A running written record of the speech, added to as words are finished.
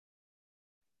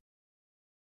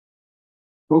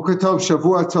Boker Tov,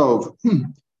 Shavua Tov.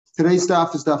 Today's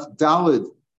daf is daf Dalid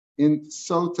in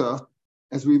Sota,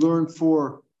 as we learned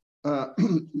for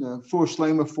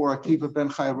Shlema, for Akiva ben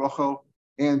Chai Rochel,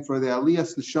 and for the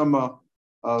Aliyas Neshama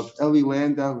of Eli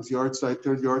Landa, whose yahrzeit,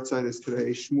 third yahrzeit is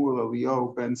today, Shmuel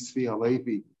Elio ben Svi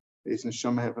Halevi. His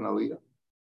Neshama have an Aliyah.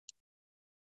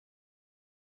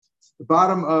 The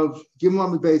bottom of Gimel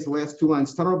Amud Beis, the last two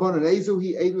lines. Tanarabon and Ezu,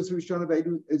 he Eidus Rishon of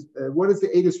Edu. What is the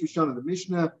Eidus Rishon of the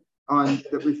Mishnah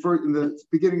that referred in the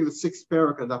beginning of the sixth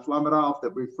parak, Daf Lamed Aleph,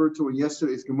 that we referred to in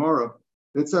yesterday's Gemara?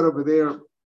 That said over there,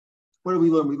 what did we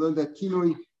learn? We learned that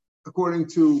Kinoi, according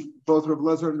to both Rabbi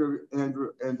Lezer and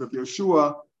Rabbi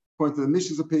Yeshua, according to the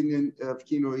Mishnah's opinion of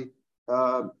Kinoi,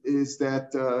 is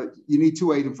that you need two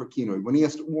Eidim for Kinoi. When he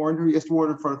has to warn her, he has to warn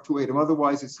her in front of two Eidim.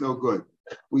 Otherwise, it's no good.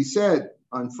 We said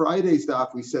on Friday's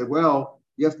daf, we said, well,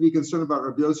 you have to be concerned about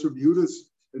Rabbi Yosef Yehuda's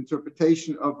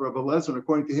interpretation of Rabbi Lezer.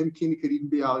 According to him, Kini could even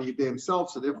be Al Yedei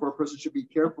himself. So therefore, a person should be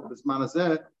careful of his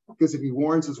manazeh, because if he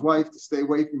warns his wife to stay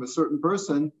away from a certain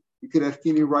person, you could have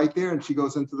Kini right there, and she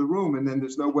goes into the room, and then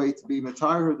there's no way to be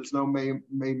Matar her. There's no May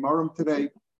Marim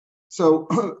today. So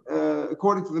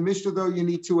according to the Mishnah, though, you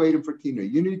need two Eidim for Kini.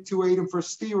 You need two Eidim for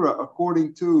Stira,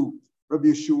 according to Rabbi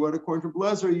Yeshua. And according to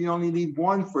Rabbi Lezer, you only need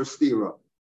one for Stira.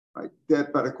 Right?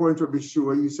 But according to Rabbi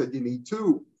Yeshua, you said you need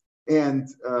two. And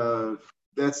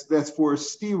that's for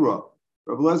stira.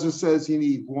 Rabbi Lezer says you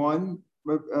need one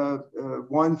for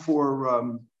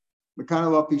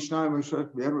mekanal pishnayim.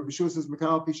 Rabbi Yeshua says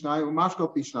mekanal pishnayim,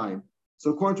 mashkal pishnayim.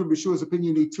 So according to Rabbi Yeshua's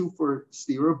opinion, you need two for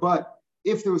stira. But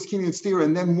if there was kini and stira,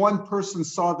 and then one person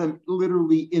saw them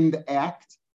literally in the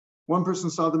act,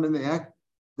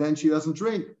 then she doesn't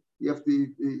drink. You have to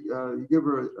you give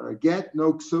her a get,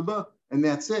 no ksuba, and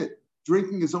that's it.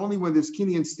 Drinking is only when there's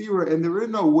kini and stira, and there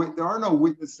are no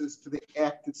witnesses to the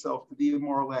act itself, to the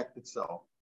immoral act itself.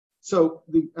 So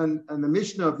the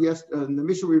Mishnah the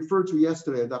Mishnah we referred to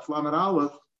yesterday, Daf Lamed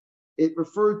Aleph, it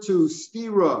referred to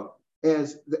stira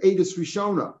as the Eidus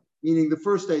Rishona, meaning the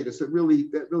first Eidus that really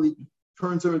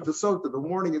turns her into Sota. The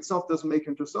warning itself doesn't make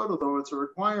her into Sota, though it's a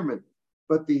requirement.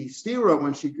 But the stira,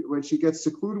 when she gets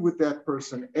secluded with that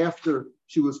person after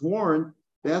she was warned,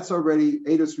 that's already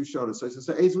Eidus Rishona. So Eidus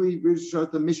Rishona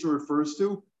the Mishnah refers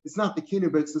to, it's not the Kina,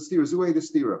 but it's the stira. Zuei the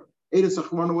stira. Eidus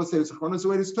Achrona, what's Eidus Achrona?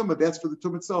 Zuei the tumah. That's for the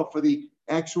tumah itself, for the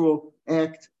actual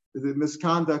act, the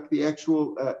misconduct, the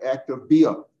actual act of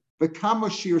bia. The kama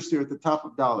shir stira at the top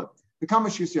of Dalet. The kama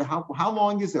shir stira, how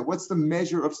long is that? What's the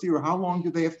measure of stira? How long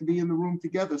do they have to be in the room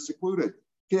together, secluded?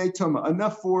 Kidei tumah,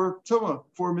 enough for tumah,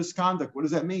 for misconduct. What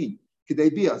does that mean?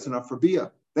 Kidei bia, it's enough for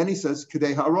bia. Then he says,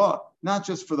 Kedei hara, not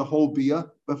just for the whole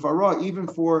bia, but for hara, even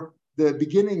for the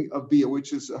beginning of bia,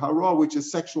 which is hara, which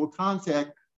is sexual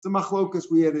contact. The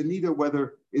machlokas we had in either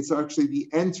whether it's actually the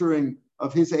entering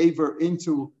of his aver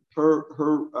into her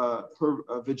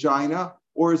vagina,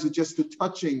 or is it just the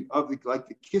touching of the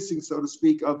kissing, so to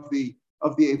speak, of the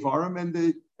avarim,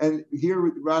 and here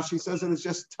Rashi says that it's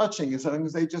just touching, as long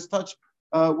as they just touch,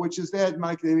 which is that the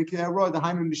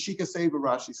hainu nishika seva,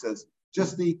 Rashi says.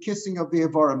 Just the kissing of the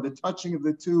avarim, the touching of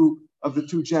the two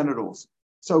genitals.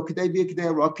 So kedei bia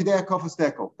kedei ra kedei kofas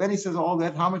dekel. Then he says all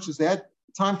that. How much is that?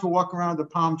 Time to walk around the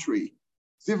palm tree.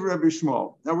 Ziv Rabbi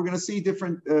Shmuel. Now we're going to see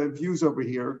different views over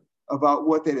here about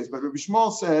what that is. But Rabbi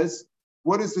Shmuel says,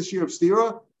 what is the shear of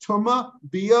stira? Tuma,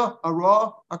 bia,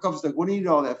 ara, hakofas dekel. What do you need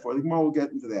all that for? The Gemara will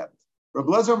get into that. Rabbi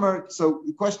Lezer. So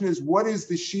the question is, what is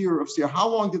the shear of stira? How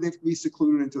long do they have to be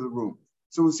secluded into the room?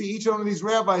 So we'll see each one of these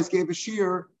rabbis gave a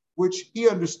shear which he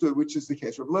understood, which is the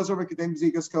case. Rabbi Lezer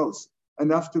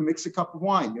enough to mix a cup of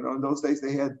wine. You know, in those days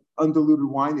they had undiluted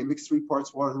wine. They mixed 3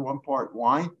 parts water to 1 part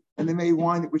wine, and they made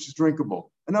wine which is drinkable,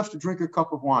 enough to drink a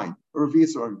cup of wine. Or enough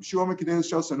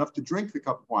to drink the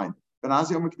cup of wine. Enough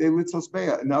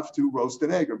to roast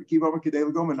an egg. Or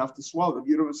enough to swallow.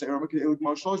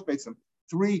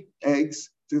 3 eggs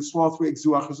to swallow 3 eggs.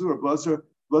 Enough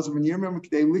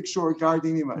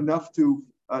to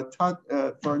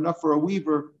enough for a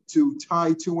weaver to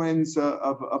tie 2 ends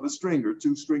of a string, or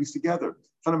 2 strings together.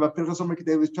 Enough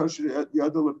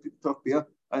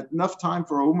time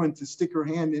for a woman to stick her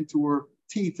hand into her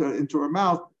teeth, into her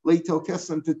mouth,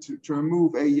 to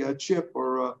remove a chip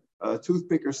or a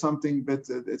toothpick or something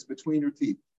that's between her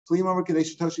teeth. Enough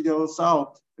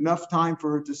time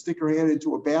for her to stick her hand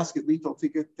into a basket,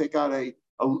 take out a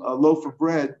loaf of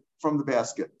bread from the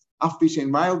basket.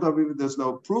 There's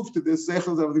no proof to this.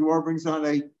 The Gemara brings on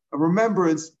a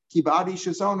remembrance. We'll talk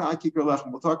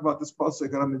about this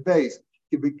pasuk on Amud Beis,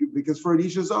 because for an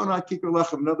isha zona,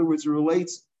 in other words, it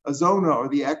relates a zona, or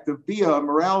the act of bia,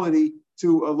 morality,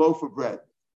 to a loaf of bread.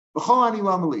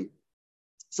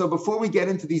 So before we get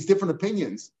into these different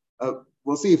opinions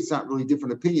We'll see if it's not really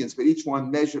different opinions, but each one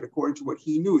measured according to what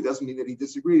he knew. It doesn't mean that he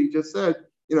disagreed. He just said,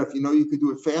 if you know you could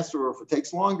do it faster or if it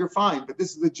takes longer, fine. But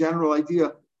this is the general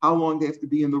idea, how long they have to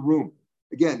be in the room.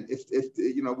 Again,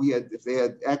 if they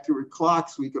had accurate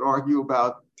clocks, we could argue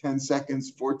about 10 seconds,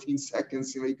 14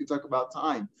 seconds, you could talk about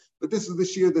time. But this is the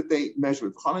shear that they measure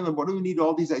with. What do we need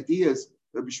all these ideas?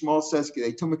 Rabbi Shmuel says,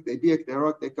 if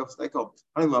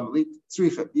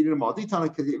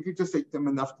you just take them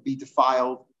enough to be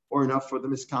defiled or enough for the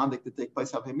misconduct to take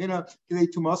place, enough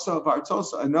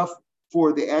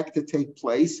for the act to take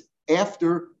place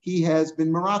after he has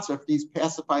been maratz, after he's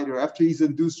pacified her, after he's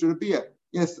induced her to be it.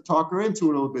 He has to talk her into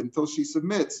it a little bit until she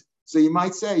submits. So you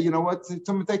might say, you know what,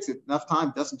 Tumah takes it enough time.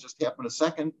 It doesn't just happen a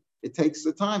second. It takes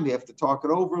the time. You have to talk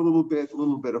it over a little bit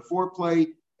of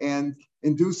foreplay and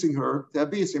inducing her to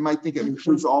be. So you might think it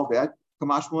includes all that.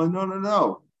 Kamashma,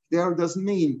 no. There doesn't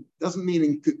mean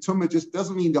in Tumah just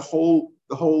doesn't mean the whole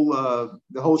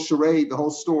charade, the whole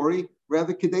story.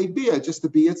 Rather, kedei bia, just to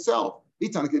be itself.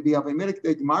 Itana could be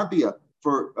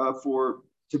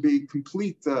to be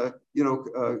complete,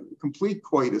 complete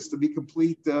coitus, to be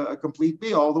complete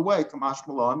bia all the way. Kamash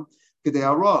malan kedei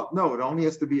ara. No, it only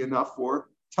has to be enough for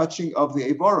touching of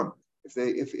the avarim.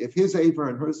 If his aver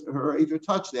and her aver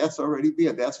touch, that's already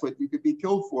bia. That's what you could be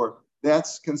killed for.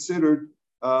 That's considered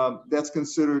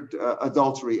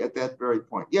adultery at that very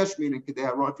point. Yes, meaning kedei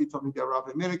ara. If you told me kedei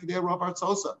ara, meaning kedei ara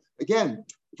bartzosa. Again,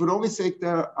 if it would only say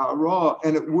kedei ara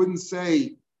and it wouldn't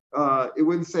say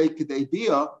kedei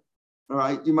bia. All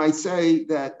right, you might say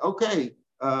that, okay,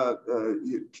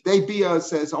 Kedei Bia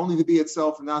says only the Bia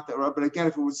itself and not the Ara. But again,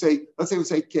 if it would say, let's say it would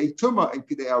say Kedei Tuma and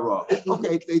Kedei Ara.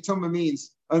 Okay, Kedei Tuma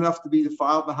means enough to be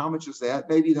defiled, but how much is that?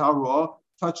 Maybe the Ara,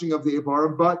 touching of the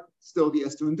Avarim, but still he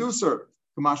has to induce her.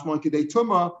 Kamashmon Kedei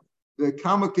Tuma, the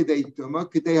Kama Kedei Tuma,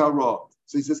 Kedei Ara.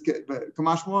 So he says,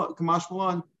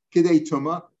 Kamashmon Kedei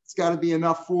Tuma, it's got to be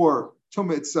enough for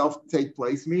Tuma itself to take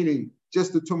place, meaning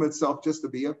just the Tumah itself, just the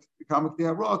Bia,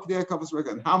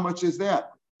 and how much is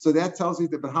that? So that tells you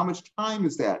that, but how much time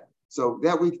is that? So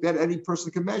that any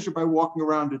person can measure by walking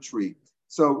around a tree.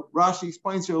 So Rashi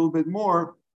explains here a little bit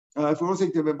more. If we don't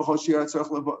take the Bia itself.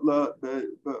 The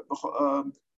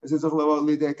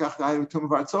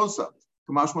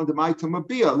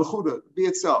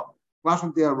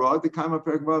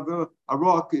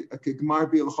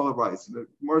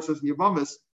Gemara says in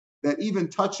Yavamis that even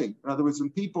touching, in other words, when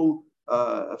people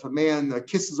if a man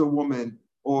kisses a woman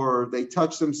or they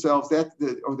touch themselves, if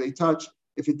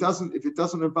it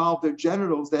doesn't involve their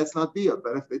genitals, that's not bia.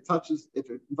 But if it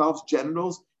involves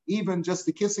genitals, even just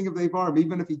the kissing of the Avarim,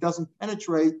 even if he doesn't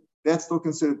penetrate, that's still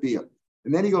considered bia.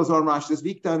 And then he goes on, Rashi says,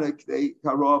 Viktana kedei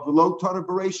hara v'lo tana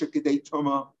bereisha kedei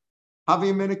tuma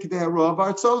havimina kedei hara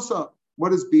v'artzosa.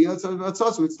 What is bia?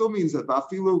 So it still means that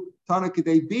vafilu tana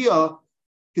kedei bia.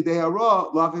 Kedei hara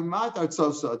lavim mat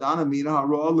artzosa dana mina hara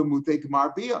lemute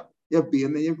kamar bia. You have bia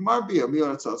and then you have kamar bia.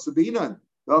 Mila artzosa binan.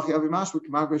 V'ach yavimash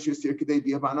v'kamar greshis tir kedei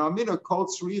bia v'ana mina kol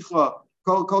tzricha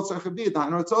kol tzricha bia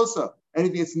dana artzosa.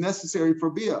 Anything that's necessary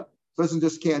for bia. Person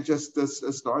just can't just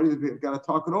start. They've got to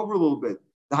talk it over a little bit.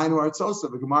 Dainu artzosa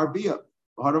v'kamar bia.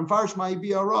 V'haram farsh mai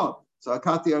bia hara. So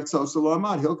akati artzosa lo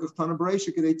amad hilkach tana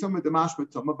bereisha kedei tuma demash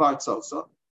b'tuma v'artzosa.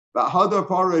 V'hadar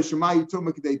paresh mai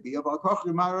tuma kedei bia v'akach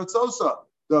rimai artzosa.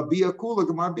 The bia kula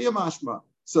gemar bia mashma.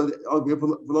 So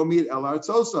v'lo mit el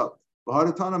artzosa.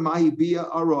 V'hadatana mahi bia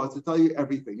ara to tell you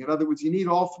everything. In other words, you need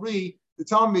all three to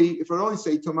tell me. If I only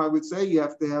say tuma, I would say you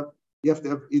have to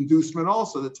have inducement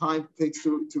also. The time it takes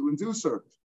to induce her.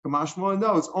 Kamashma,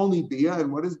 no, it's only bia.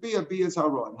 And what is bia? Bia is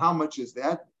hara. And how much is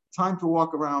that? Time to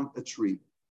walk around a tree.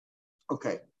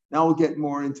 Okay, now we'll get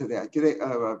more into that.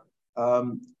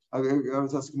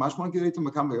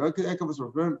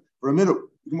 For a minute,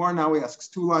 the Gemara now asks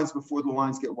 2 lines before the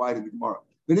lines get wide in the Gemara.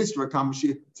 Minister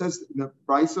Kamashi says in the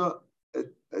Brisa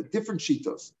different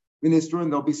shitos. Minister,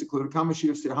 and they'll be secluded.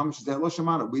 Kamashi steer. How much is that? Lo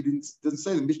Shamana. We didn't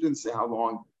say the Mishnah didn't say how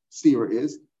long steer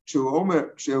is.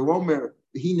 Sheomer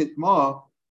hinit ma.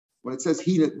 When it says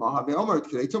hinit ma, haveomer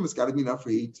kedei it's got to be enough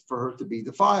for her to be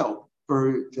defiled, for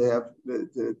her to have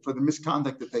for the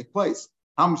misconduct to take place.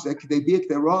 How much is that? Kedei biak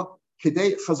dera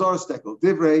kedei chazar stekel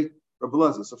divrei.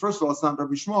 So first of all, it's not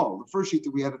Rabbi Shmuel. The first sheet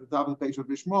that we had at the top of the page was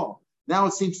Rabbi Shmuel. Now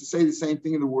it seems to say the same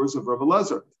thing in the words of Rabbi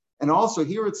Lezer. And also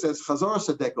here it says Chazar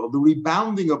Sadekel, the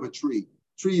rebounding of a tree.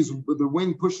 Trees, the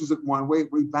wind pushes it one way,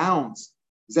 it rebounds.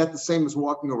 Is that the same as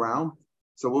walking around?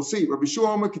 So we'll see. Rabbi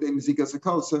Shua Omer Kedei Mizika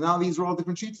Sakos. So now these are all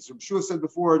different sheets. Rabbi Shua said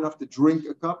before enough to drink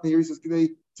a cup. And here he says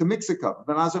Kedei to mix a cup.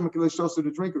 Ben Azar Mekedei Shosa to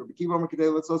drink it. Rabbi Kiva Omer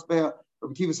Kedei Letzos Beah.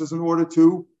 Rabbi Kiva says in order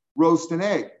to roast an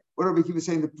egg. What did Rabbi Kiva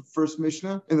say in the first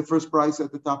Mishnah, in the first Brisa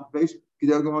at the top of the page?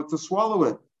 To swallow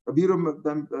it. Here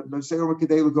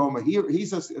he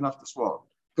says enough to swallow.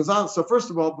 So first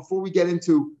of all, before we get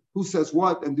into who says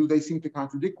what and do they seem to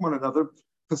contradict one another,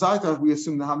 because I thought we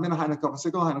assume the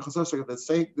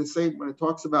same when it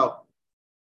talks about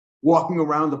walking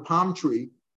around the palm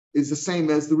tree is the same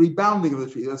as the rebounding of the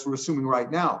tree. That's what we're assuming right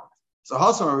now. So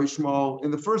Hasan Rishmal, in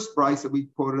the first price that we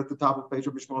quoted at the top of the page,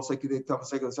 Rishmal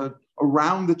said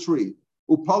around the tree.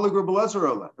 Upalig Rabbi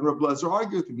Lezer, and Rabbi Lezer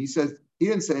argued with him. He said he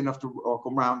didn't say enough to walk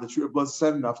around the tree. Rabbi Lezer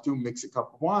said enough to mix a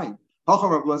cup of wine. Here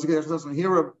Rabbi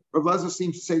Lezer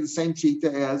seems to say the same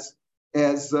chita as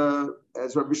Rabbi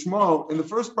Shmuel in the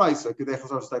first price. So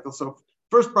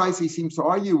first price he seems to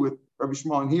argue with Rabbi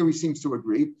Shmuel, and here he seems to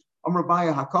agree. Two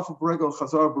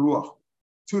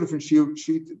different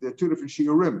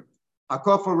shiurim.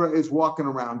 Hakafara is walking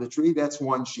around the tree. That's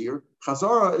one shear.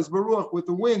 Chazara is baruch with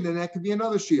the wind, and that could be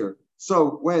another shear.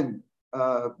 So when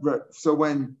Rabbi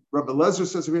Lezer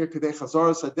says here Kedei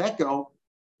Chazara Sadekel,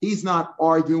 he's not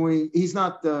arguing. He's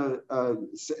not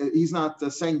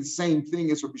saying the same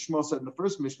thing as Rabbi Shmuel said in the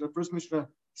first Mishnah. The first Mishnah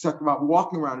he's talking about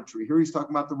walking around a tree. Here he's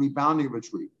talking about the rebounding of a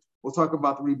tree. We'll talk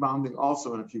about the rebounding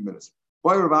also in a few minutes.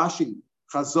 Boy Ravashi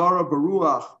Chazara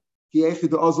baruch ki'echid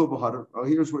ozol b'hadar. Oh,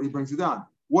 here's where he brings it down.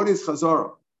 What is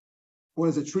chazara? When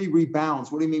a tree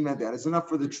rebounds, what do you mean by that? It's enough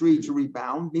for the tree to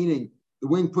rebound, meaning the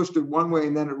wind pushed it one way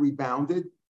and then it rebounded.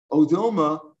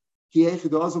 Odilma, maybe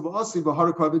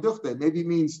it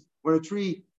means when a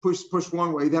tree pushed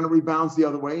one way, then it rebounds the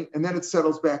other way, and then it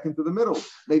settles back into the middle.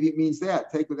 Maybe it means that.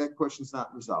 Take with that question's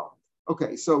not resolved.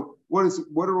 Okay, so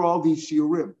what are all these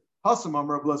shiurim? Hasamam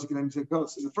Rabbi Lezer can take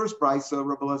goes. In the first price,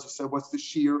 Rabbi Lezer said, what's the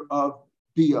shear of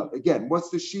bia? Again,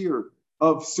 what's the shear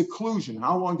of seclusion?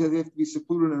 How long do they have to be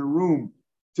secluded in a room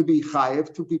to be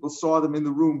chayiv? Two people saw them in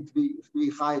the room to be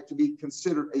chayiv, to be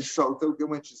considered a sota,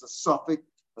 which is a suffix.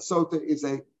 A sota is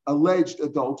a alleged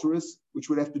adulteress, which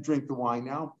would have to drink the wine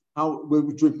now. How we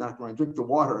would drink the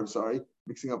water, I'm sorry,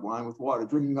 mixing up wine with water,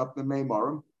 drinking up the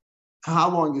meimarim.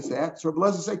 How long is that? So Rabbi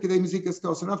Lezer said, Kedei Mizikas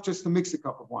Kos, enough just to mix a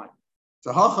cup of wine.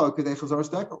 So Hacha Kedei Chazar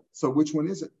Stekel. So which one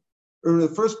is it? In the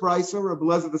first brisa, Rabbi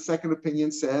Lezer, the second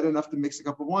opinion, said enough to mix a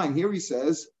cup of wine. Here he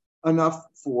says enough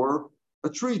for a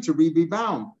tree to be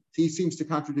bound. He seems to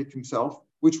contradict himself.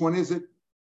 Which one is it?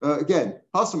 Again,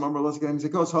 here is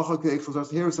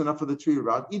enough for the tree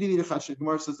around.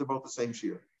 Gemara says they're both the same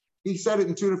shear. He said it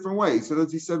in two different ways. So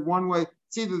as he said one way,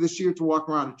 it's either the shear to walk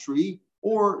around a tree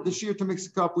or the shear to mix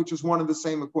a cup, which is one and the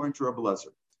same according to Rabbi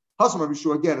Lezer.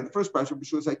 Again, in the first price, Rabbi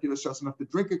Shua said it's just enough to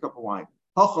drink a cup of wine.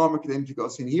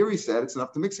 And here he said it's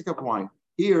enough to mix a cup of wine.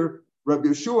 Here, Rabbi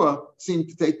Yeshua seemed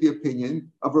to take the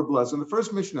opinion of Rabbi Lezer in the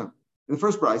first Mishnah, in the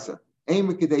first brisa. The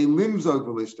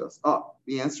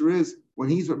answer is when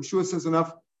Rabbi Yeshua says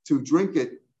enough to drink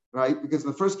it, right? Because in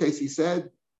the first case he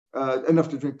said enough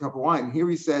to drink a cup of wine. Here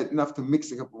he said enough to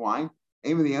mix a cup of wine.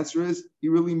 The answer is he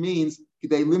really means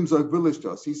kedei limzog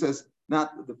v'lishtos. He says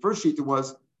not the first sheet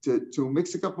was to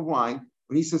mix a cup of wine.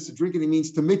 When he says to drink it, he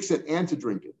means to mix it and to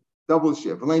drink it. Double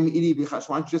shear. Why don't you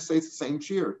just say it's the same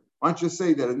shear? Why don't you just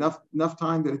say that enough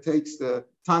time that it takes, the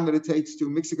time that it takes to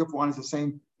mix a cup of wine is the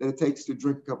same that it takes to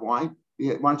drink a cup of wine?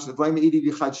 Why don't you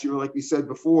say, like we said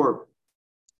before,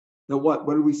 that what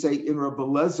did we say in Rabbi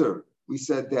Lezer? We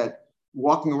said that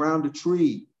walking around a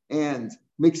tree and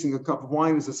mixing a cup of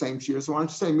wine is the same shear. So why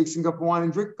don't you say mixing a cup of wine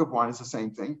and drinking a cup of wine is the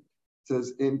same thing? It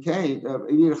says Im Kain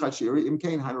Rabbi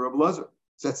Lezer.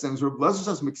 So that same as Rabbi Lezer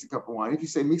says mixing a cup of wine. If you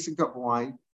say mixing a cup of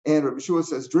wine and Rabbi Shua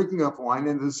says drinking a cup of wine,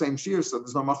 and they're the same shear, so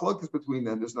there's no machlokas between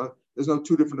them. There's no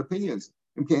two different opinions.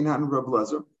 Im Kain Han Rabbi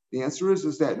Lezer. The answer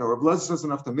is that no, Rabbi Lezer says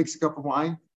enough to mix a cup of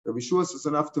wine. Rabbi Shua says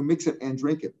enough to mix it and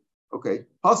drink it. Okay.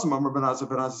 Hasamam Rabbi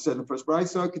Nazar said in the first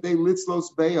brisa, kedei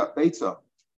litzlos beitza,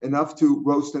 enough to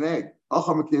roast an egg.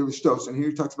 And here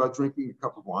he talks about drinking a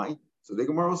cup of wine. So the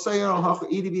Gemara will say,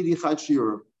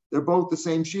 they're both the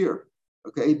same shear.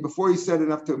 Okay. Before he said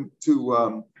enough to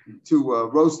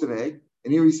roast an egg,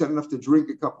 and here he said enough to drink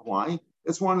a cup of wine.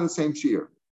 That's one and the same shear.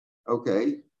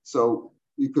 Okay. So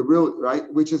you could really, right,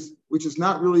 which is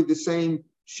not really the same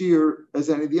shear as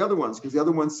any of the other ones, because the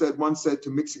other one said to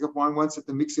mix a cup of wine, one said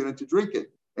to mix it and to drink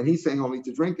it, and he's saying only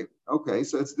to drink it. Okay,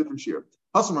 so it's a different shear.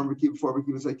 Before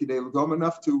we say today,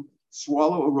 enough to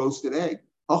swallow a roasted egg.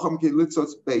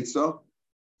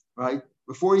 Right?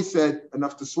 Before he said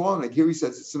enough to swallow an egg, here he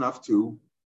says it's enough to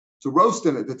roast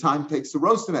an egg. The time takes to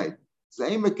roast an egg.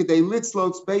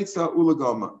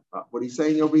 What he's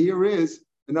saying over here is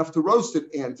enough to roast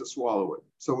it and to swallow it.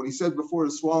 So when he said before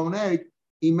to swallow an egg,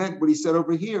 he meant what he said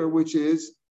over here, which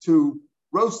is to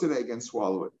roast an egg and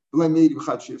swallow it. So why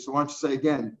don't you say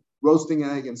again, roasting an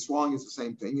egg and swallowing is the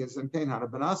same thing as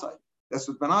That's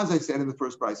what Ben Azai said in the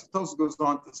first price. Tosa goes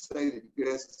on to say that you could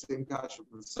ask the same question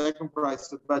for the second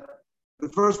price, but the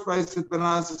first price that Ben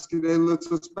Azai is Kedei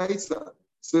Litzos Beitza.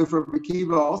 So for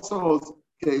Bekiva also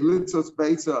Kedei Litzos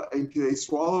Beitza and Kedei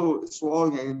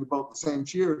swallowing in both the same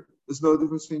shear. There's no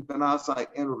difference between Ben Azai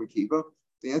and Rabbi Kiva.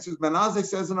 The answer is Ben Azai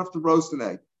says enough to roast an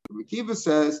egg. Rabbi Kiva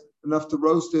says enough to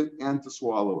roast it and to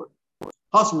swallow it.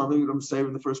 Hasam Rabbi Yehuda say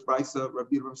in the first price, Rabbi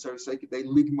Yehuda say they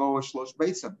ligmo a shlosh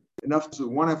beitzim, enough to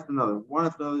one after another,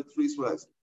 3 sweats.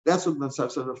 That's what Ben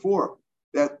Sav said before.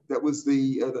 That was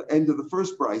the end of the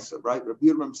first price, right? Rabbi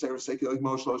Yehuda say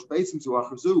ligmo a shlosh beitzim to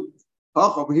achazu.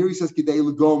 Over here he says kidei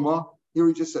legoma. Here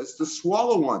he just says to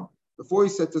swallow one. Before he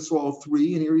said to swallow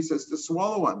 3, and here he says to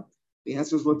swallow one. The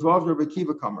answer is Ladvav Rabbi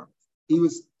Kiva Kamer. He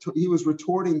was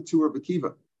retorting to Rabbi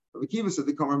Kiva. Rabbi Kiva said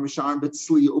the Kamer Mishar but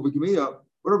Sli Ubagmiya.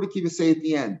 What did Rabbi Kiva say at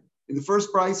the end? In the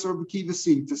first price, Rabbi Kiva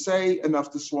seemed to say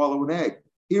enough to swallow an egg.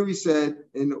 Here he said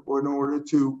in order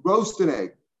to roast an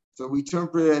egg. So we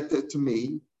interpret it to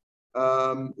me,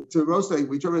 to roast an egg,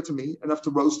 we interpret it to me enough to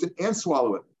roast it and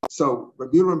swallow it. So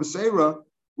Rabbi Yehuda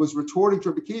was retorting to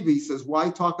Rabbi Kiva. He says, why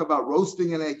talk about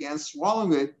roasting an egg and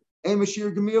swallowing it?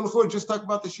 Just talk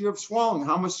about the shear of swallowing.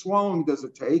 How much swallowing does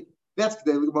it take? That's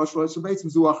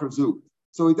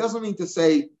so he doesn't mean to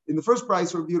say in the first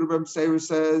price. Rabbi Yehuda ben Seir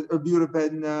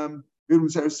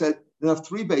said enough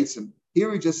 3 beitzim.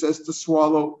 Here he just says to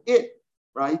swallow it,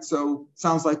 right? So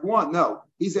sounds like one. No,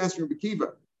 he's answering Rabbi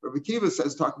Kiva. Rabbi Kiva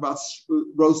says talk about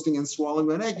roasting and swallowing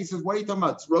an egg. He says what are you talking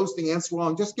about? It's roasting and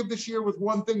swallowing. Just give the shear with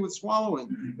one thing with swallowing.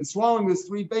 And swallowing is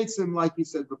 3 beitzim, like he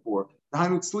said before.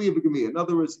 In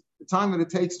other words, the time that it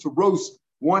takes to roast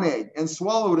 1 egg and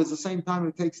swallow it is the same time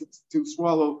it takes to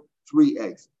swallow 3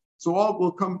 eggs. So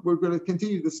we're going to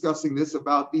continue discussing this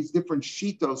about these different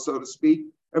shitos, so to speak.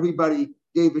 Everybody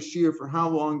gave a shear for how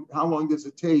long does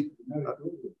it take?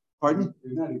 Pardon?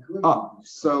 They're not equivalent.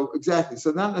 So exactly.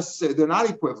 So not necessarily, they're not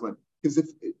equivalent. Because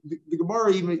if the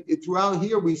Gemara, even throughout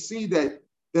here, we see that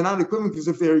they're not equivalent, because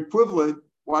if they're equivalent,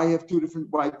 why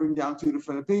bring down 2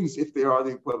 different opinions if they are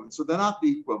the equivalent? So they're not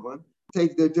the equivalent.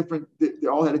 They're different, they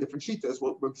all had a different sheet, as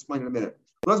we'll explain in a minute.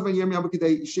 Enough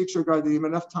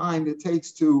time it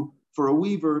takes for a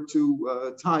weaver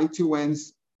to tie 2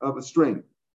 ends of a string.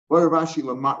 How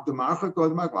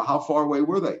far away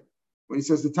were they? When he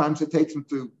says the times it takes them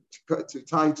to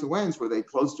tie 2 ends, were they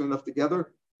close enough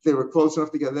together? If they were close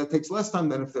enough together, that takes less time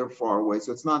than if they're far away.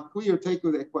 So it's not clear. Take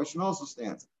where that question also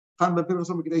stands. Enough time that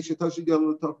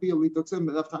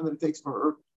it takes for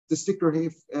her to stick her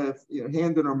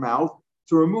hand in her mouth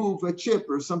to remove a chip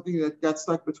or something that got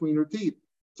stuck between her teeth.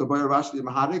 So by Rashi,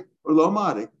 mahadik or lo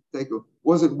mahadik,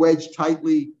 was it wedged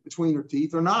tightly between her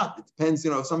teeth or not? It depends.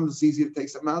 Sometimes it's easy to take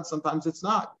something out, sometimes it's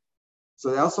not. So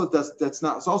it's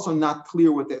also not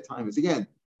clear what that time is. Again,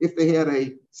 if they had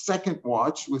a second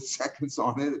watch with seconds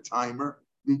on it, a timer,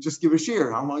 you just give a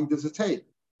shear. How long does it take?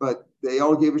 But they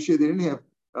all gave a shear. They didn't have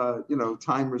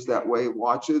timers that way,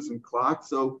 watches and clocks.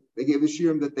 So they gave a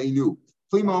shear that they knew.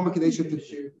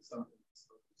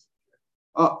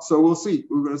 So we'll see.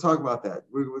 We're going to talk about that.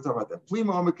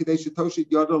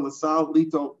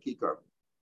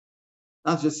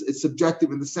 Not just it's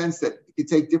subjective in the sense that it can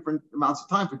take different amounts of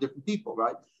time for different people,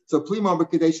 right? So Plima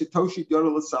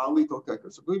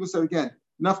said again,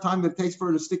 enough time that it takes for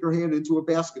her to stick her hand into a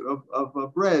basket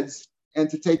of breads and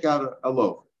to take out a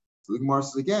loaf. So the Gemara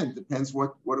says again, depends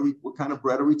what kind of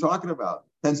bread are we talking about?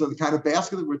 Depends on the kind of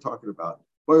basket that we're talking about.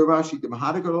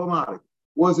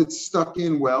 Was it stuck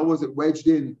in well? Was it wedged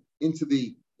into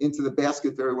the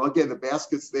basket very well? Again, the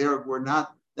baskets there were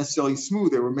not necessarily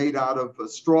smooth. They were made out of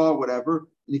straw, whatever,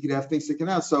 and you could have things sticking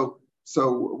out. So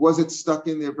was it stuck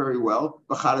in there very well?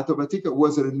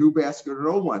 Was it a new basket or an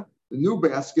old one? The new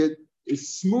basket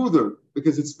is smoother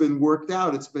because it's been worked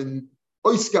out. It's been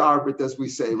oiskarbet, as we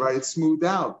say, right? It's smoothed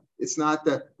out. It's not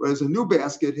that. Whereas a new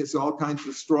basket has all kinds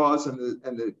of straws and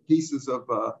the pieces of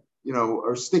are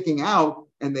sticking out,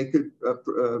 and they could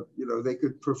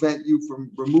prevent you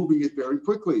from removing it very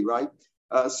quickly, right?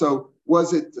 So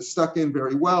was it stuck in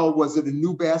very well? Was it a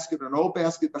new basket or an old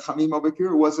basket? The chamim over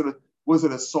here, was it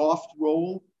a soft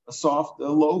roll, a soft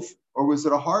loaf, or was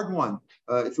it a hard one?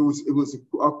 If it was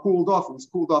cooled off. If it was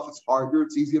cooled off, it's harder.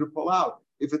 It's easier to pull out.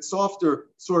 If it's softer,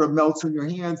 sort of melts in your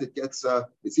hands. It gets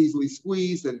it's easily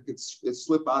squeezed and it could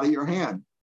slip out of your hand.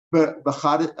 But was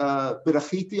it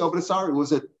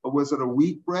a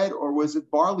wheat bread or was it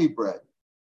barley bread?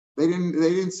 They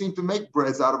didn't seem to make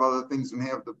breads out of other things and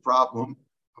have the problem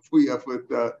we have with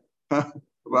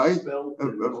right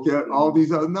all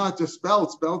these other, not just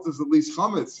spelt is at least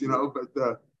chametz, but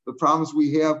the problems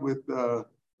we have with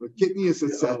kidneys,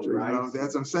 etc.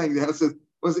 That's what I'm saying.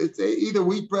 was it's either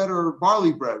wheat bread or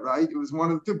barley bread, right? It was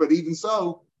one of the two. But even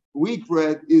so, wheat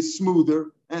bread is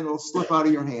smoother and it'll slip out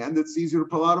of your hand. It's easier to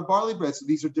pull out of barley bread. So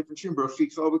these are different shiur.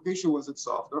 Was it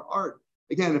soft or hard?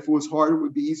 Again, if it was hard, it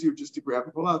would be easier just to grab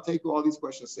and pull out. Take all these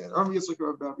questions.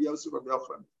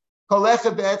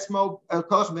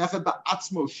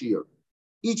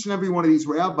 Each and every one of these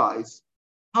rabbis,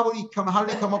 how did he come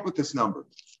up with this number?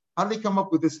 How did he come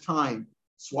up with this time?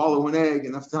 Swallow an egg,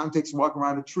 enough time it takes to walk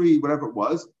around a tree, whatever it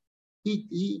was.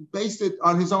 He based it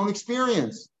on his own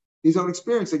experience. His own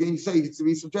experience. Again, you say it's to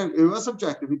be subjective. It was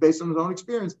subjective. He based on his own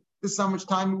experience. This is how much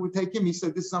time it would take him. He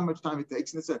said, this is how much time it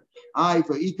takes. And it said,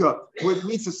 what it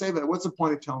means to say that, what's the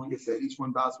point of telling us that each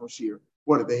one Bas Moshiach?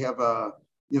 What did they have a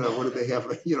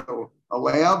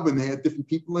lab and they had different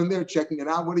people in there checking it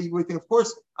out? What do you think? Of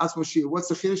course, As Moshiach. What's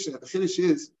the chiddush? The chiddush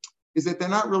is that they're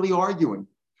not really arguing.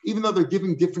 Even though they're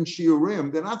giving different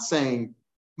shiurim, they're not saying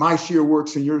my shiur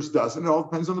works and yours doesn't. It all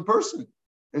depends on the person.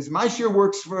 As my shiur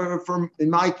works for in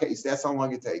my case, that's how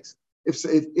long it takes.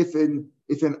 If in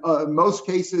most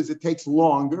cases it takes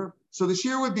longer, so the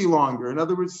shiur would be longer. In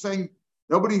other words, saying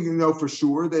nobody can know for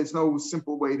sure. There's no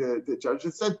simple way to judge.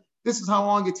 It said this is how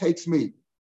long it takes me.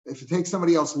 If it takes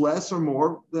somebody else less or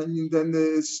more, then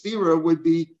the stira would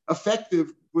be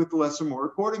effective with less or more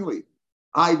accordingly.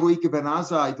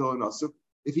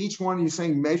 If each one you're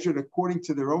saying measured according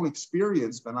to their own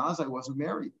experience, Ben Azai wasn't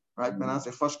married, right? Ben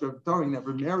Azai Chashka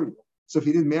never married. So if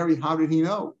he didn't marry, how did he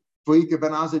know? So he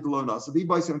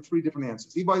buys him three different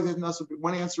answers.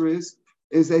 One answer is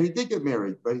that he did get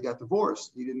married, but he got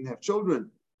divorced. He didn't have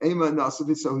children. So he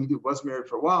was married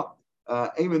for a while.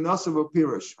 He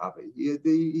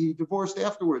divorced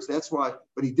afterwards. That's why,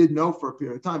 but he did know for a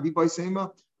period of time. He heard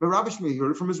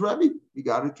it from his Rebbe. He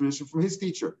got a tradition from his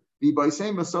teacher.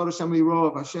 Hashem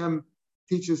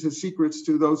teaches his secrets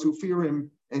to those who fear him,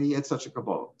 and he had such a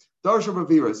kabbalah. Darsha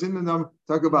Baviras, in the number,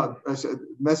 talk about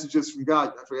messages from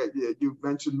God. I forget, you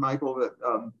mentioned, Michael, that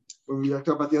when we talked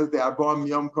about the other day, Arbam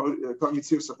Yom Kol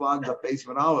Yitzir Savlan, the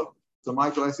basement olive. So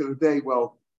Michael asked the other day,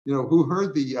 well, who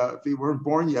heard the, if they weren't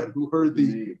born yet, who heard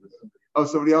the,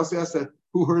 somebody else asked that,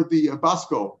 who heard the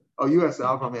Basco? Oh, you asked that,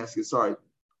 I'm asking, sorry,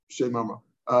 Shem Mama.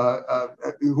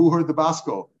 Who heard the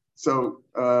Basco? So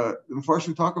the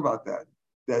Mepharshim talk about that,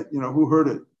 who heard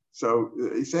it. So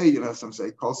they say, some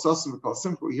say, call Sussum, call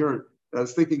Simple. We hear it. I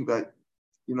was thinking that,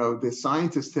 the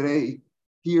scientists today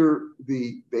hear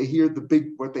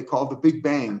what they call the Big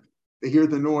Bang. They hear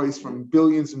the noise from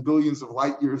billions and billions of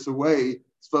light years away,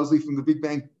 supposedly from the Big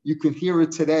Bang. You can hear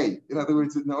it today. In other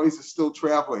words, the noise is still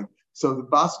traveling. So the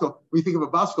Basco, we think of a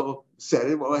Basco said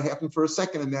it, well, it happened for a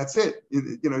second and that's it.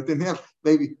 It didn't have,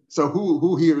 maybe. So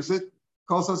who hears it?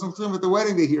 Calls us at the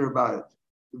wedding, they hear about it.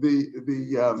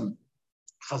 The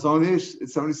Chazon Ish,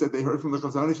 somebody said they heard from the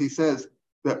Chazon Ish, he says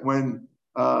that when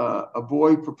a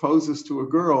boy proposes to a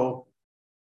girl,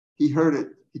 he heard it.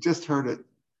 He just heard it.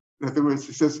 In other words,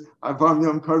 he says, Avam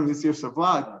Yom Karim Yisir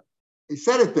Savlad. He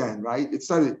said it then, right? It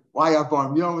started, why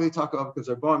Avam Yom? They talk about because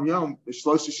Avam Yom, there's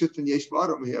Shlosh Shittin Yesh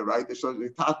B'Adam here, right? There's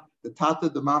the Tata,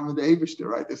 the Mom, and the Avishter,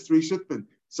 right? There's three Shittin.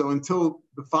 So until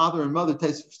the father and mother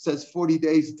says 40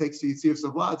 days it takes to Yitzir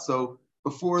Savlad. So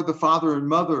before the father and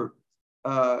mother,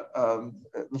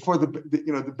 before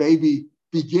the baby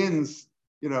begins,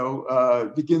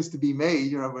 begins to be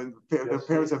made, when the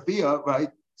parents have bia,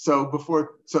 right? So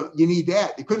you need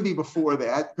that. It couldn't be before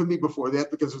that.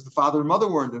 Because the father and mother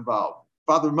weren't involved.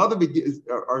 Father and mother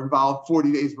are involved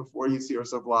 40 days before Yitzir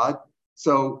Savlad.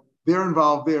 So they're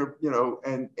involved there,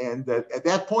 and at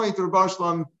that point, the Rebbe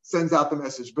Shalom sends out the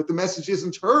message, but the message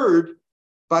isn't heard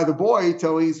by the boy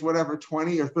till he's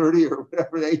 20 or 30 or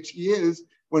whatever age he is.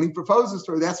 When he proposes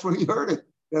to her, that's when he heard it.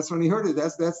 That's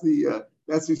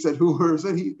he said, who hears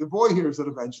it? The boy hears it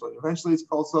eventually. Eventually, it's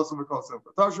called Sosam or called Simcha.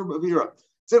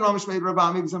 So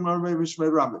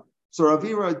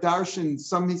Ravira Darshan,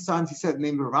 sometimes he said the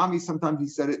name of Ravami, sometimes he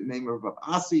said it in the name of Rav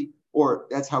Asi. Or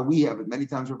that's how we have it. Many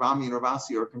times Ravami and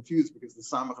Ravasi are confused because the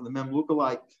Samach and the Mem look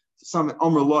alike. Some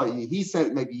Omer Loi, he said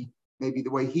it maybe the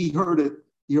way he heard it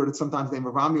sometimes named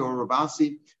Ravami or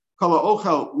Ravasi. Kala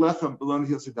Ochel Lechem Belon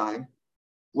Hilsadayim.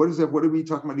 What is that? What are we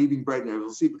talking about eating bread here?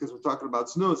 We'll see because we're talking about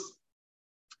snus.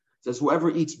 It says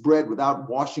whoever eats bread without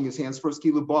washing his hands first,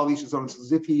 kilu bali shazona,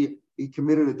 as if he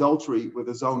committed adultery with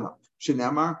a zona.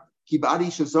 Shenemar kibadi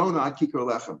shazona ad kikar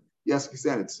lechem. Yes, because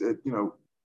then it's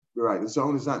you're right. A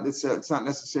zone is not. It's not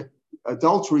necessary.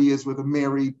 Adultery is with a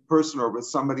married person or with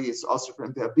somebody it's also for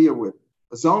him to have beer with.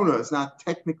 A zona is not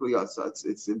technically us.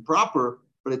 It's improper,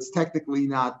 but it's technically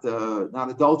not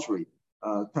adultery.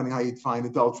 Depending how you define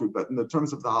adultery, but in the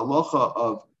terms of the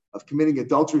halacha of committing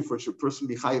adultery for which a person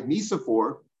be chayav misa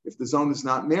for, if the zone is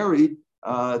not married,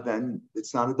 then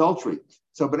it's not adultery.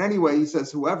 So, but anyway, he says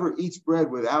whoever eats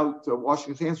bread without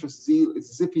washing his hands first, it's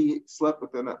as if he slept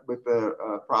with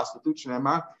a prostitute.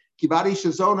 Kibari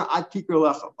shazona ad kikar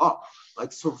lechem. Oh,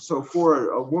 like so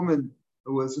for a woman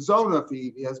who has a zona, if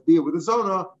he has beer with a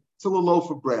zona, it's a little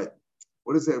loaf of bread.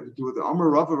 What does that have to do with it? Amar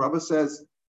Rava? Rava says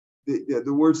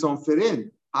the words don't fit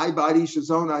in. I bari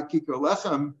shazona ad kikar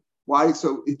lechem. Why?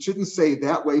 So it shouldn't say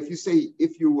that way. If you say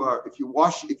if you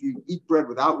eat bread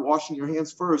without washing your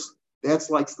hands first,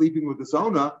 that's like sleeping with the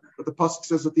zona. But the pasuk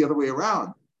says it the other way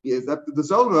around. Is that the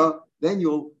zona? Then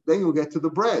you'll get to the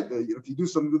bread. If you do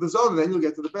something with the zona, then you'll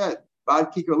get to the bread.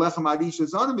 According to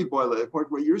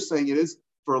what you're saying, it is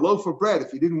for a loaf of bread.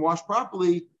 If you didn't wash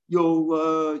properly,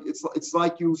 it's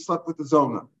like you slept with the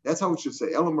zona. That's how it should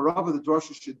say. Elam Marava, the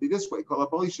drasha should be this way.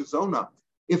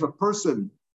 If a person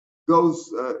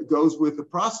goes with a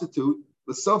prostitute,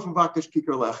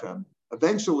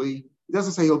 eventually, it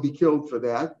doesn't say he'll be killed for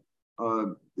that.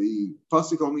 The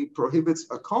pasuk only prohibits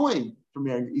a kohen from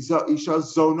marrying isha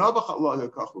zona.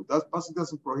 That pasuk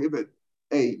doesn't prohibit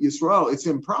a Yisrael. It's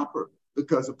improper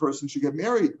because a person should get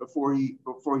married before he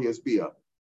has bia.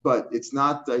 But it's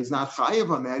not. He's not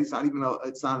chayiv on that. He's not even.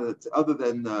 It's not other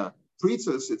than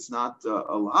pritzos. It's not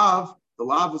a lav. The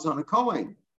lav is on a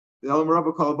kohen. The Elam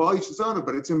Rabba called zona,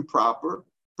 but it's improper.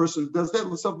 Person who does that,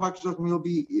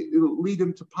 it'll lead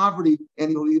him to poverty, and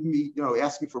he'll even be,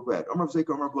 asking for bread. Once you're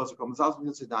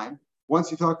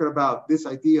talking about this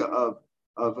idea of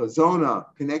a zona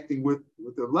connecting with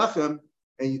the lechem,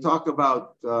 and you talk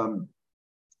about,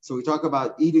 so we talk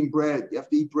about eating bread. You have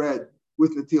to eat bread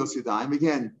with netilas yadayim.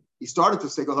 Again, he started to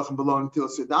say lechem below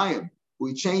netilas yadayim.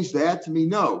 We changed that to mean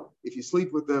no. If you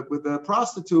sleep with a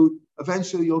prostitute,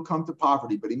 eventually you'll come to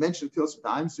poverty. But he mentioned netilas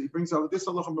yadayim, so he brings over this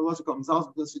lechem below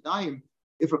netilas yadayim.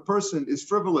 If a person is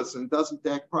frivolous and doesn't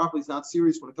act properly, he's not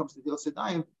serious when it comes to netilas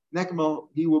yadayim, nekemo,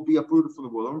 he will be uprooted from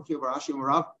the world.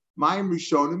 Mayim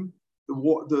rishonim.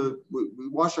 We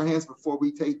wash our hands before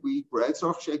we eat bread.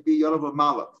 So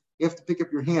you have to pick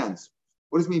up your hands.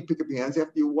 What does it mean, pick up your hands?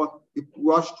 After you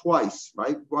wash twice,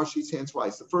 right? Wash these hands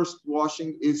twice. The first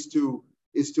washing is to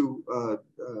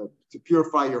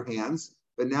purify your hands,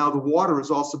 but now the water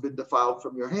has also been defiled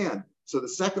from your hand. So the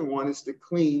second one is to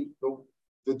clean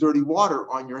the dirty water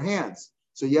on your hands.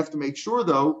 So you have to make sure,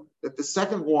 though, that the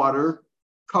second water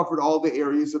covered all the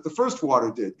areas that the first water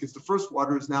did, because the first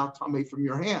water is now tummy from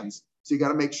your hands. So you got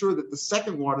to make sure that the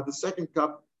second water, the second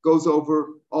cup, goes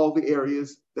over all the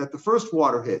areas that the first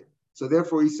water hit. So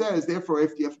therefore, he says, if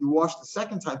you wash the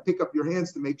second time, pick up your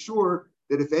hands to make sure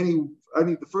that if any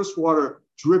of the first water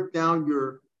dripped down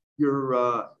your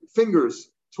fingers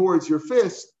towards your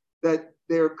fist, that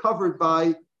they're covered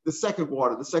by the second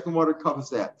water. The second water covers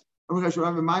that.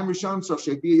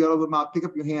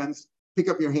 Pick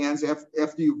up your hands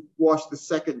after you wash the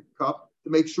second cup to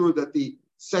make sure that the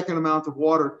second amount of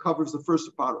water covers the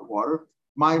first pot of water.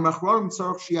 Mayim achronim,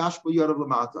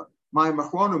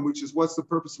 which is what's the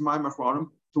purpose of mayim achronim?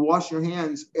 To wash your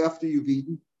hands after you've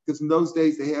eaten, because in those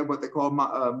days they had what they call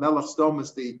melech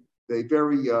stomas, the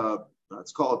very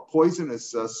it's called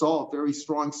poisonous salt, very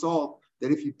strong salt.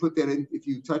 That if you put that in, if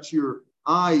you touch your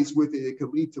eyes with it, it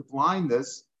could lead to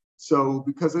blindness. So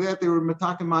because of that, they were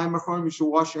matakim mayim achronim. You should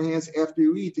wash your hands after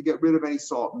you eat to get rid of any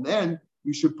salt, and then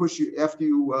you should after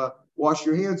you wash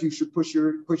your hands, you should push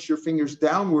your fingers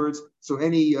downwards, so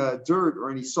any dirt or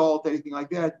any salt, anything like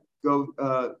that,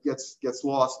 gets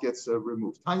lost, gets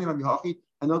removed. You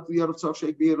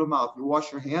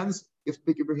wash your hands, you have to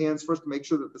pick up your hands first to make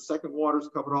sure that the second waters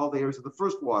covered all the areas of the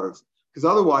first waters. Because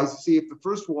otherwise, you see, if the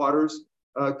first waters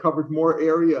covered more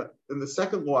area than the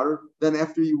second water, then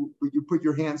after you put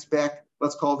your hands back,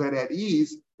 let's call that at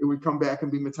ease, it would come back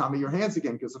and be matame your hands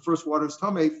again, because the first water is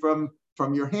tame from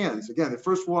your hands. Again, the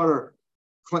first water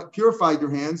purified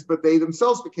your hands, but they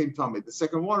themselves became tame. The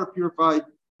second water purified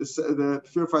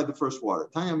the first water.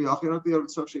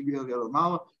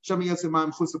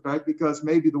 Because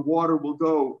maybe the water will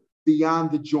go beyond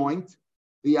the joint.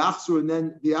 If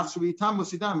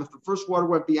the first water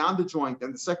went beyond the joint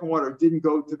and the second water didn't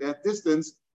go to that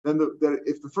distance, then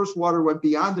if the first water went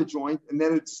beyond the joint and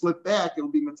then it slipped back,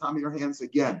 it'll be matame your hands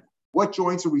again. What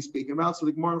joints are we speaking about? So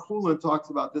the Gemara in Chulin talks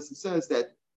about this and says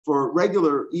that for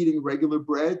eating regular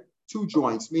bread, 2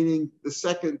 joints, meaning the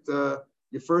second,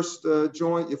 your first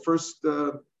joint, your first,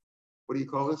 what do you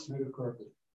call this?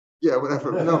 Yeah,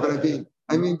 whatever. No, but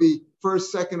I mean the first,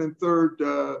 second, and third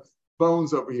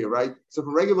bones over here, right? So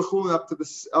for regular chulin up to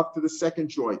the second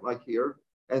joint, like here,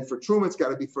 and for truma it's got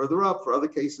to be further up. For other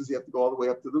cases, you have to go all the way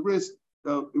up to the wrist.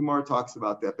 Umar talks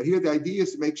about that. But here the idea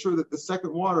is to make sure that the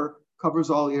second water covers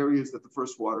all areas that the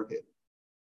first water hit.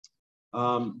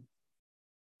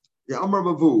 Yeah, Amar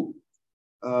Bavu.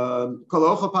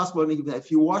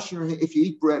 If you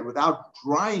eat bread without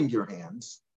drying your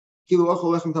hands,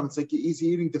 it's like you're easy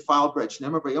eating defiled bread. This is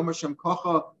how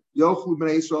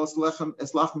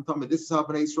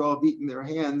Bnei Israel have eaten their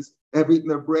hands, have eaten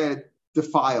their bread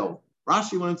defiled.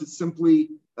 Rashi learns it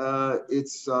simply.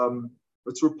 It's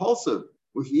repulsive.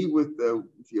 If you eat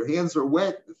if your hands are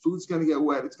wet, the food's going to get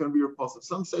wet. It's going to be repulsive.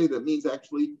 Some say that means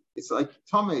actually it's like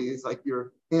tummy. It's like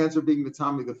your hands are being the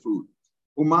tummy of the food.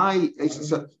 Umay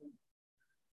is matire,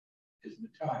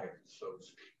 so to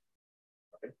speak.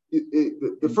 Right?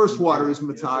 The first water is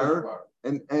matire,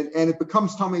 and it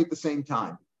becomes tummy at the same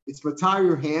time. It's matire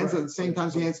your hands, and at the same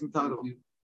time your hands matire.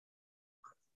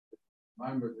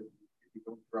 Remember that if you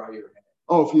don't dry your hands.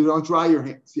 Oh, if you don't dry your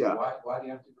hands, yeah. Why do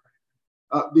you have to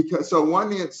dry? Because the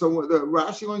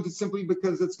Rashi learned is simply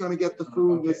because it's going to get the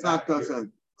food. Okay, it's not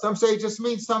cousin. Some say it just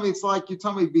means tummy. It's like your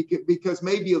tummy because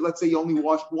maybe let's say you only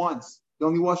washed once. You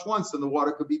only wash once, then the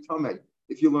water could be tummy.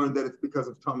 If you learn that it's because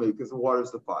of tummy, because the water is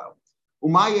defiled.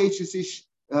 What's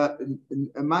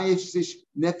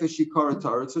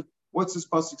this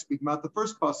pasuk speaking about? The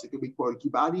first pasuk that we quoted,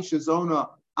 Kibadi Shazona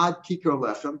ad kikar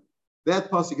lechem.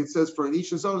 That pasuk it says for an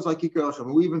isha zona is like kikar lechem.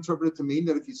 And we've interpreted it to mean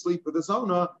that if you sleep with a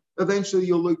zona, eventually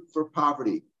you'll look for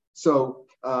poverty. So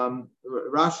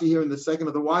Rashi here in the second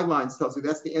of the wide lines tells you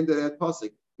that's the end of that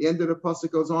pasuk. The end of the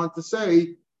pasuk goes on to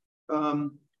say,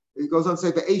 it goes on to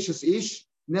say, "Ve'eshes ish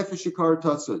nefesh yikar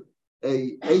tatzud."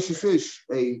 A eshes ish,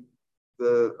 a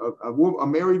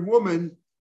married woman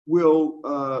will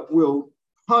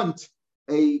hunt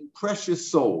a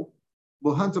precious soul.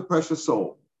 Will hunt a precious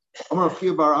soul. Amar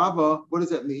Chia bar Abba. What does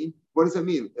that mean? What does that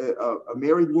mean? A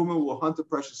married woman will hunt a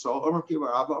precious soul. Amar Chia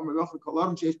bar Abba.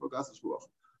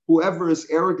 Whoever is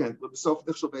arrogant,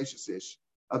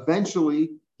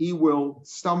 eventually he will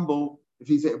stumble.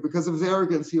 Because of his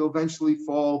arrogance, he'll eventually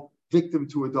fall victim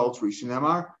to adultery.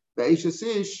 Shnamar,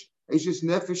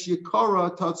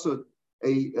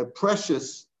 a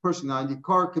precious person. Now,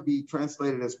 yikar could be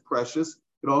translated as precious. It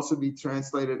could also be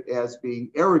translated as being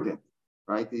arrogant,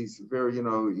 right? He's very,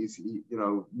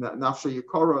 nafsha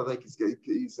yikara, like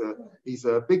he's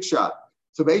a big shot.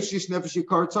 So beishish nefesh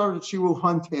yikar tzar, she will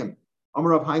hunt him.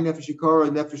 Amarav high nefesh yikara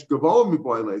nefesh gavoa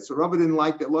miboile. So Rabbi didn't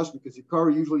like that lush because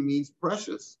yikara usually means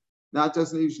precious. Now it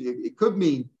doesn't usually. It could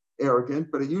mean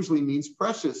arrogant, but it usually means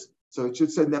precious. So it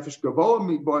should say nefesh gavoa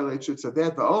miboile. It should say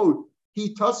that the ode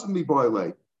he tussin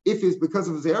miboile. If it's because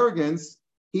of his arrogance,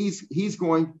 he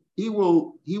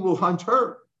will hunt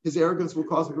her. His arrogance will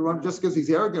cause him to run. Just because he's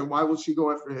arrogant, why will she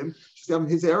go after him? She said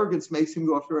his arrogance makes him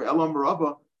go after her. Elam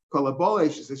Rabba kalabole.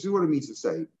 She says, this is what it means to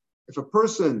say. If a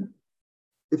person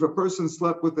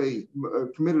slept with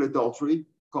committed adultery,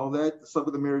 call that slept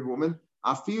with a married woman.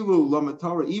 Afilu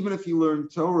lamatara. Even if you learn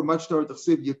Torah, much Torah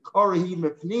tachsiv yakarahi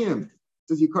mepnim. It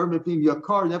says yakar mepnim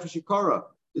yakar nefesh yakara.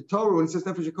 The Torah, when it says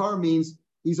nefesh yakara, means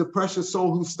he's a precious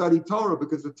soul who studied Torah,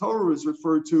 because the Torah is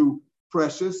referred to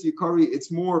precious. Yakari,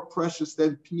 it's more precious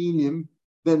than pninim,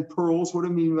 than pearls. What do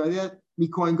I mean by that?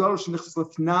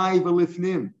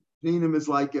 Pninim is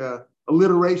like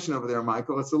alliteration over there,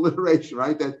 Michael. It's alliteration,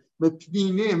 right? That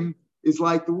pninim is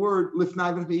like the word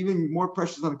lifnai, even more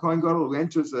precious than a kohen gadol who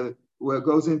enters who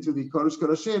goes into the kodesh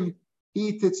kodashim.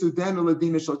 He titzudenu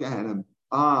ladina shel gehenim.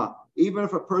 Even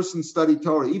if a person studied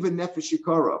Torah, even nefesh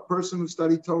yikara, a person who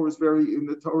studied Torah is in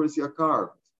the Torah is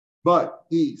yakar, but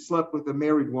he slept with a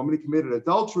married woman, he committed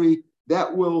adultery,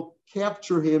 that will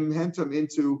capture him, hint him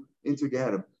into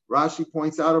Gehenna. Rashi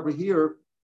points out over here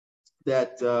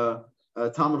that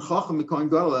Talmud Chacham Mikoin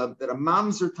Gadol, that a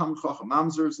mamzer Talmud Chacham,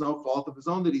 mamzer is no fault of his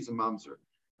own that he's a mamzer,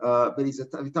 but he's a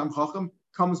Talmud Chacham,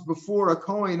 comes before a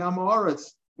Kohen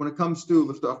Amoritz. When it comes to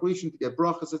liftach rishon, to get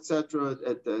brachas, etc.,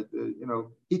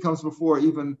 he comes before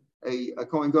even a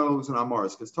kohen gadol who's an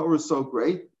amaris, because Torah is so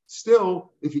great.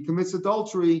 Still, if he commits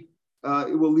adultery,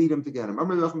 it will lead him to get him.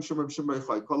 Whoever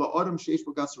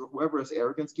has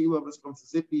arrogance,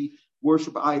 as if he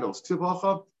worship idols.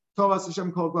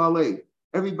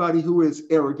 Everybody who is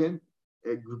arrogant,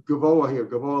 gavoa here,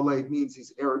 gavoa means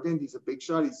he's arrogant, he's a big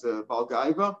shot, he's a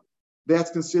balgaiva.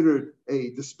 That's considered a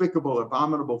despicable,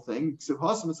 abominable thing.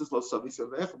 Referring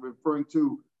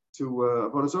to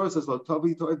Avodah Zarah, says,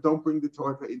 don't bring the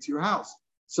toiva into your house.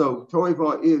 So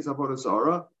toiva is Avodah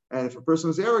Zarah, and if a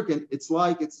person is arrogant, it's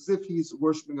as if he's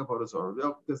worshiping Avodah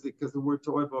Zarah, because the word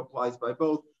toiva applies by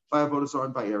both, by Avodah Zarah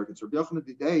and by arrogance. Rabbi Yochanan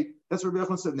today, that's what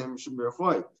Rabbi Yochanan said.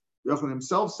 Rabbi Yochanan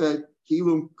himself said,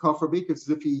 "Kilum kafar bika," as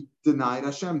if he denied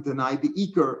Hashem, denied the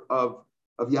ikar of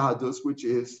Yahadus, which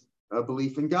is a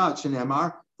belief in God.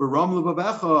 Shenemar, v'ram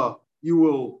levavecha, you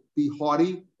will be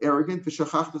haughty, arrogant,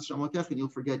 and you'll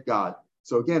forget God.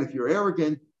 So again, if you're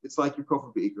arrogant, it's like your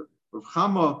kofar beaker. Rav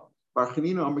Chama Bar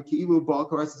Chanina Amar Ki'ilu Baal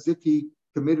Karas, as if he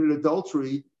committed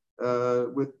adultery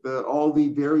with all the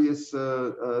various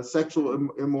sexual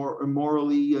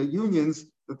immorally unions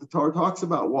that the Torah talks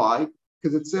about. Why?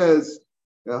 Because it says,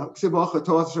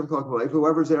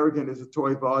 whoever's arrogant is a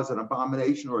toiva, is an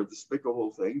abomination or a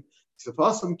despicable thing.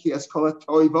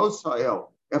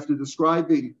 After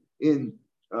describing in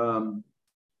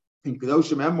Kedoshim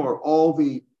Emor all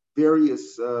the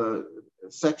various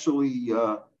sexually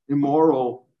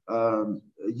immoral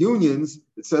unions,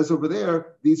 it says over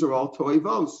there, these are all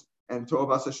toivos, and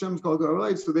toivas Hashem is called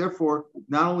Garalev. So therefore,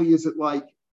 not only is it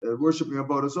like worshiping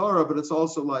Avodah Zarah, but it's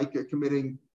also like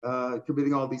committing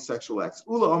all these sexual acts.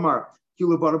 Ula Omar,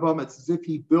 Kila Barabam, it's as if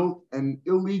he built an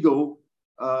illegal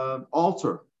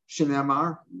altar.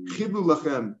 Shenemar, Chidu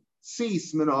Lachem,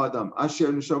 cease min Adam,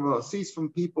 Asher Neshama, cease from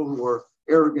people who are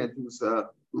arrogant,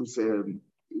 whose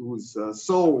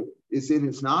soul is in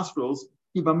his nostrils.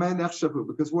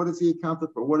 Because what is he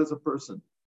accounted for? What is a person?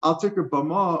 I'll take her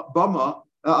bama,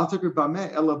 I'll take her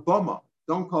bame ela bama.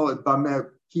 Don't call it bame,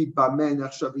 ki bame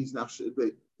nechshav, he's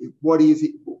nechshav. What is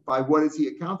he, by what is he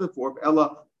accounted for?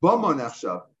 Ela bama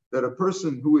nechshav, that a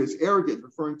person who is arrogant,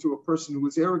 referring to a person who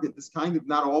is arrogant, this kind of,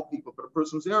 not all people, but a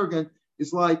person who's arrogant,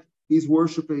 is like he's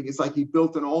worshiping, it's like he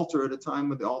built an altar at a time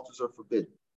when the altars are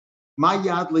forbidden. My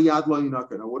yad liyad lo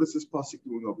yinaka. Now, what is this pasuk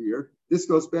doing over here? This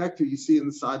goes back to, you see in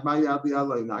the side, my yad liyad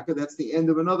lo yinaka. That's the end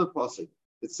of another pasuk.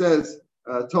 It says,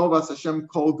 Tovas Hashem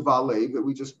kol gvalev, that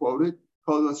we just quoted.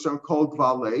 Tovas Hashem kol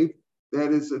gvalev.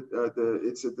 That is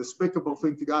it's a despicable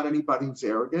thing to God, anybody who's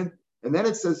arrogant. And then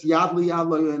it says, yad liyad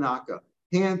lo yinaka.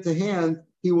 Hand to hand,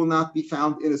 he will not be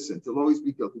found innocent. He'll always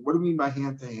be guilty. What do we mean by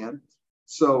hand to hand?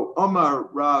 So, Amar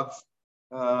Rav,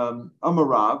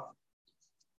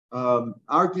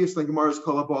 argues like Gemara is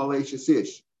called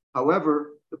Ish.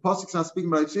 However, the pasuk's not speaking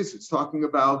about Ish, it's talking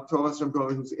about Tovas Hashem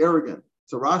who's arrogant.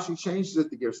 So Rashi changes it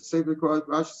to Gersa. Save the quote.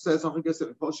 Rashi says,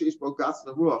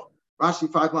 Rashi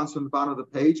 5 lines from the bottom of the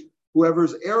page. Whoever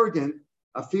is arrogant,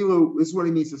 afilu, this is what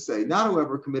he means to say. Not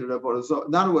whoever committed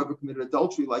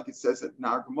adultery, like it says in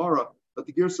our Gemara, but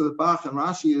the Gersa of the Bach and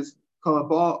Rashi is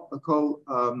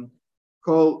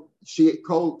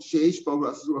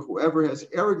whoever has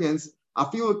arrogance.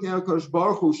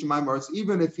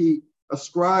 Even if he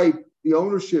ascribed the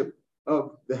ownership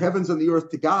of the heavens and the earth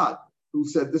to God, who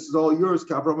said, this is all yours,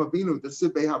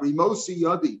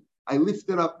 I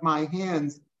lifted up my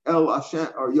hands, El Hashem,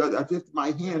 or I lifted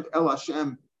my hand, El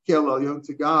Hashem,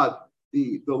 to God,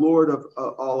 the Lord of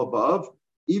all above.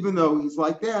 Even though he's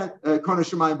like that,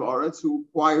 who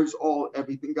acquires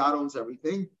everything, God owns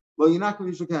everything. So he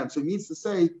means to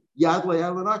say, Yad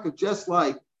le'elanaka, just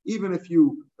like, even if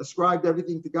you ascribed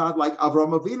everything to God like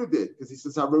Avraham Avinu did, because he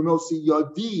says, Avramosi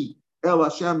Yadi El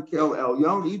Hashem Kel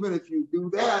Elyon, even if you do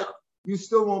that, you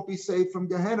still won't be saved from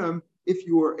Gehenna if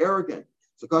you are arrogant.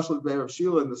 So Kashal Rav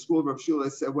Shila in the school of Rav Shila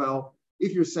said, well,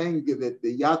 if you're saying that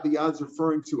the Yad is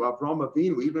referring to Avraham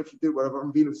Avinu, even if you did what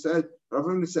Avraham Avinu said,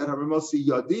 Avramosi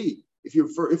Yadi. If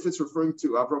it's referring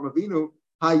to Avraham Avinu,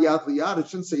 Ha Yad Liyad, it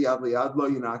shouldn't say Yad Liyad, Lo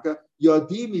Yanaka.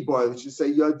 Yadi mi boy, it should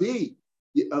say Yadi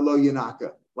Lo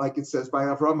Yanaka. Like it says by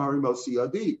Avram Harimosi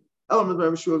Yadi. Element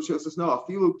of Shua says, no,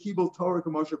 Afilu Kibul Torah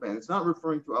Moshe Ben. It's not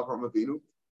referring to Avram Avinu.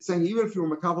 It's saying even if you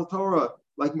were Makabal Torah,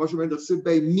 like Moshe Ben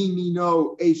Sibbe Mimi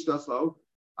no Eish Daslo,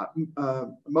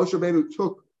 Moshe Ben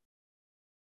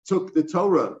took the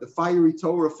Torah, the fiery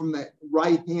Torah from the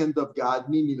right hand of God,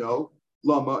 Mimi no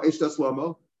Lama, Eish Das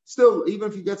Lama. Still, even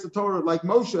if he gets the Torah like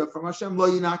Moshe from Hashem, Lo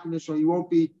Yinakim,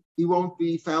 he won't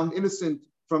be found innocent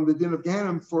from the din of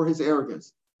Gehenna for his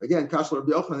arrogance. Again, Kashla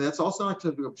Rabbi Yochanan, that's also not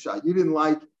typical Pshat. You didn't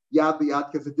like Yad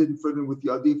Liyad because it didn't fit in with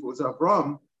Yadif, it was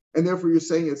Avram, and therefore you're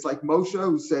saying it's like Moshe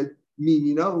who said,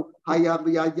 Hayad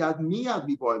Liyad Yad Miyad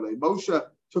Miboile. Moshe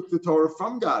took the Torah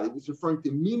from God. He was referring to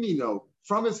Mimino,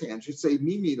 from his hand, should say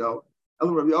Mimino.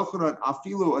 El Rabbi Yochanan,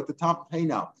 Afilu at the top of Hey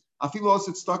now. Afilu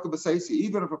also Staka B'Seisi,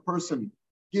 even if a person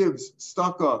gives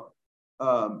Staka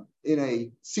in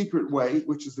a secret way,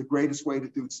 which is the greatest way to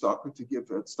do tzedakah, to give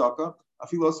tzedakah.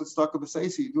 Afilos tzedakah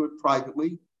b'seisi, you do it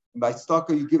privately, and by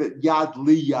tzedakah you give it yad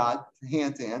li yad,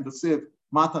 hand to hand. The siv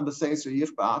matan b'seisi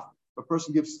yichbaf. A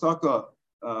person gives tzedakah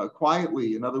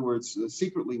quietly, in other words,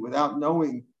 secretly, without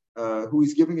knowing who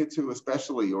he's giving it to,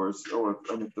 especially, or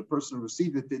and if the person who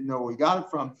received it didn't know where he got it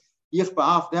from,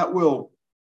 yichbaf, that will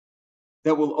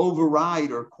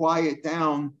override or quiet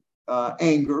down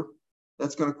anger.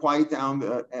 That's going to quiet down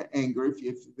the anger if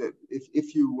you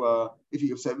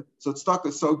have said. So tzedakah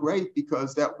is so great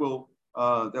because that will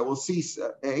that will cease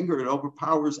anger. It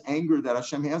overpowers anger that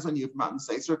Hashem has on you if not in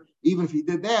Sefer. Even if he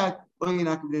did that,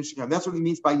 that's what he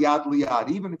means by yad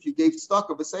liyad. Even if you gave stock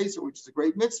of a Sefer, which is a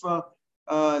great mitzvah,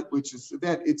 which is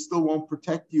that it still won't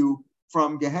protect you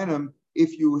from Gehenna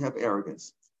if you have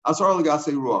arrogance. Asar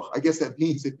l'gasei ruach. I guess that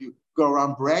means if you go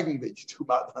around bragging that you do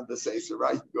not on the Sefer,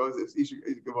 right? You go as if you should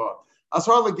give off.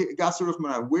 Asar l'gasei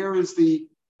ruach. Where's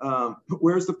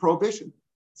the prohibition? It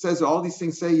says all these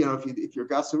things say, if you're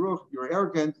gasaruch, you're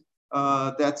arrogant,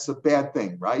 that's a bad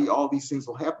thing, right? All these things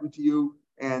will happen to you,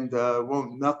 and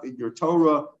your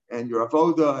Torah and your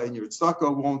avoda and your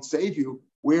tzedakah won't save you.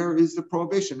 Where is the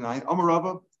prohibition? Right? Amar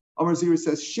Rava, Amar Zira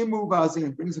says, Shimu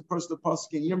v'azinu, brings a person to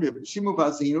pasuk in Yirmiyah, but Shimu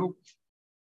v'azinu,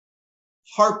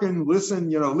 hearken,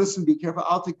 listen, listen, be careful.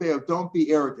 I'll take bail. Don't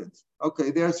be arrogant.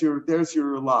 Okay, there's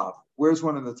your lav. Where's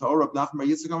one in the Torah? Interesting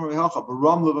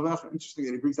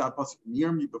that he brings out pasuk in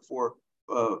Yirmiyah before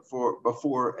a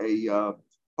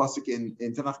pasuk in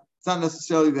Tanakh. It's not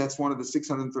necessarily that's one of the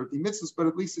 613 mitzvahs, but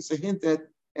at least it's a hint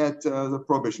at the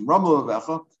prohibition.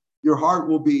 Your heart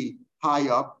will be high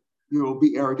up. You will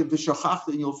be arrogant.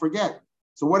 And you'll forget.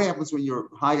 So what happens when you're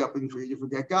high up and you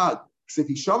forget God?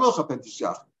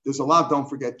 There's a lot. Don't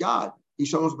forget God.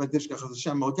 Famous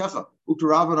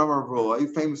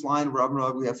line of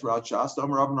we have throughout Shas.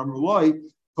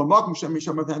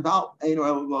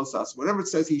 Whenever it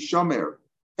says he's shomer,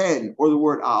 pen, or the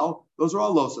word al, those are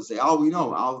all losas. Say al, we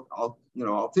know I'll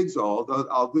tigzol,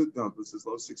 I'll do no. This is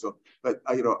low six. But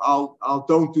I'll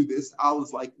don't do this. Al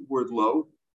is like the word low.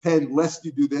 Pen, lest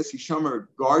you do this. He's shomer,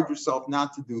 guard yourself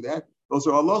not to do that. Those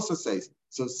are all losas says.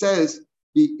 So it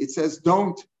says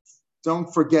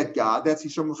don't forget God. That's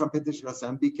Yishom L'chem Petish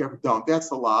Hashem. Be careful. Don't. That's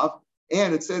the law.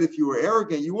 And it said if you were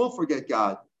arrogant, you will forget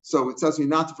God. So it tells me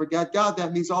not to forget God.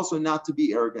 That means also not to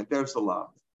be arrogant. There's the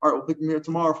law. All right, we'll pick them here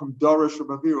tomorrow from Darash or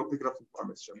Bavir. We'll pick it up from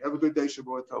Parmesan. Have a good day,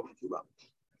 Shavuot Tov.